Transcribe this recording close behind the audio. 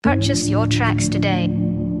Purchase your tracks today.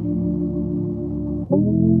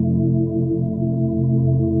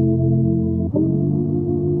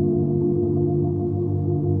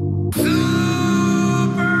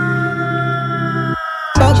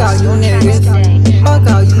 Fuck all you niggas, fuck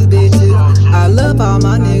all you bitches. I love all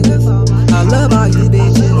my niggas, I love all you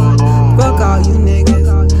bitches. Fuck all you niggas,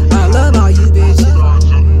 I love all you bitches.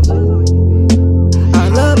 I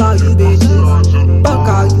love all you bitches. Fuck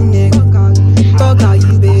all you niggas, fuck all you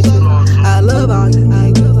bitches. I love all you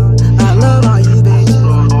niggas, I love all you bitches.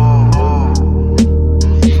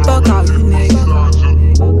 Fuck all you niggas,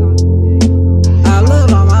 I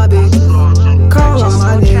love all my bitches. Call all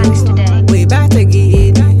my niggas, we bout to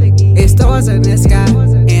get it. It's stars in the sky,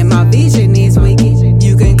 and my vision is wicked.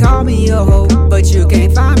 You can call me a hoe, but you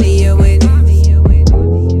can't find me a witness.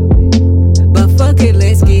 But fuck it,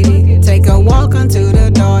 let's get it. Take a walk onto the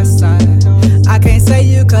dark side. I can't say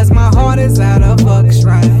you cause my heart is out of fuck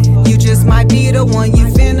stride. You just might be the one, you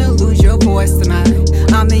finna lose your voice tonight.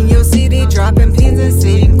 I'm in your city, dropping pins and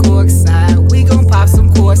sitting courtside. We gon' pop some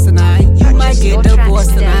course tonight. You might get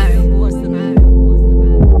divorced tonight.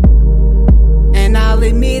 And I'll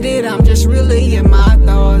admit it, I'm just really in my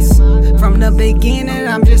thoughts. From the beginning,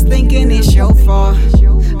 I'm just thinking it's your fault.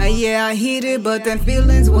 Yeah, I hit it, but them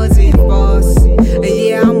feelings wasn't false.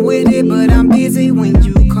 Yeah, I'm with it, but I'm busy when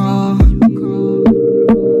you call.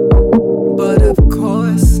 But of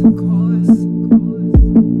course,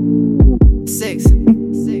 six.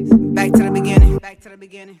 Back to the beginning.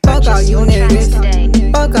 Fuck all you niggas,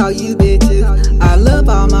 fuck all you bitches. I love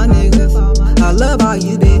all my niggas, I love all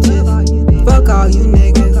you bitches. Fuck all you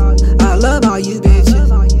niggas, I love all you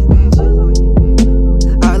bitches.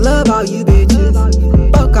 I love all you bitches.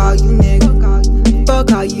 Fuck all you niggas,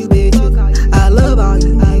 fuck all you bitches. I love all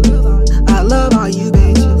you niggas, I love all you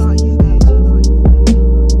bitches.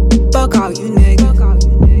 Fuck all you niggas,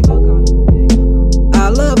 I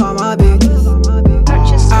love all my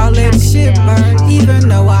bitches. I'll let shit burn, even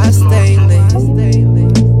though I stay lit.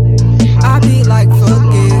 I be like,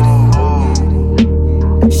 forget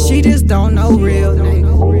it. She just don't know real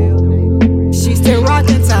nigga. She still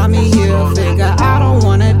rockin' Tommy Hilfiger. I don't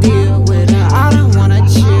wanna deal with her, I don't wanna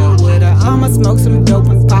chill with her. I'ma smoke some dope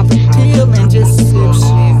and pop a pill and just sip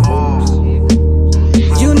shit.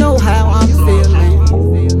 You know how I'm feeling.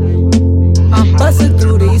 I'm bustin'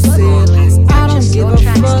 through these ceilings. I don't give a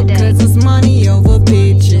fuck cause it's money over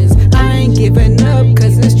bitches. I ain't giving up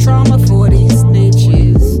cause it's trauma for these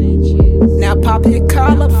snitches. Now pop your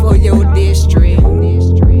collar for your district.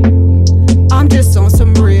 I'm just on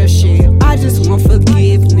some real shit. I just want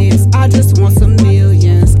forgiveness, I just want some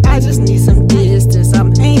millions. I just need some distance,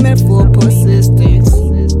 I'm aiming for persistence.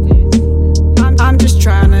 I'm just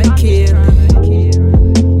trying to kill it,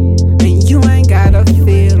 and you ain't gotta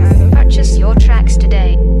feel it. Purchase your tracks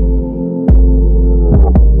today.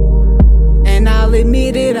 And I'll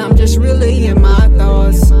admit it, I'm just really in my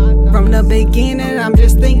thoughts. From the beginning, I'm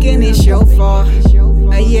just thinking it's your fault.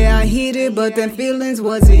 Yeah, I hit it, but them feelings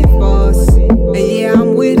wasn't false. Yeah,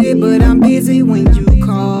 I'm with it, but I'm busy when you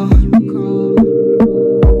call.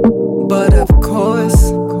 But of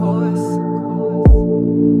course,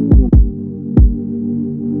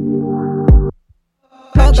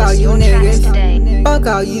 fuck all you niggas, fuck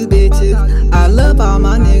all you bitches. I love all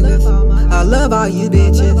my niggas, I love all you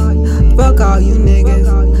bitches. Fuck all you niggas,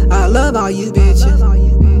 I love all you bitches.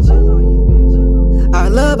 I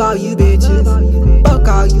love all you bitches. Fuck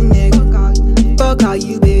all you niggas, fuck all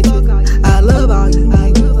you bitches. I love all you niggas.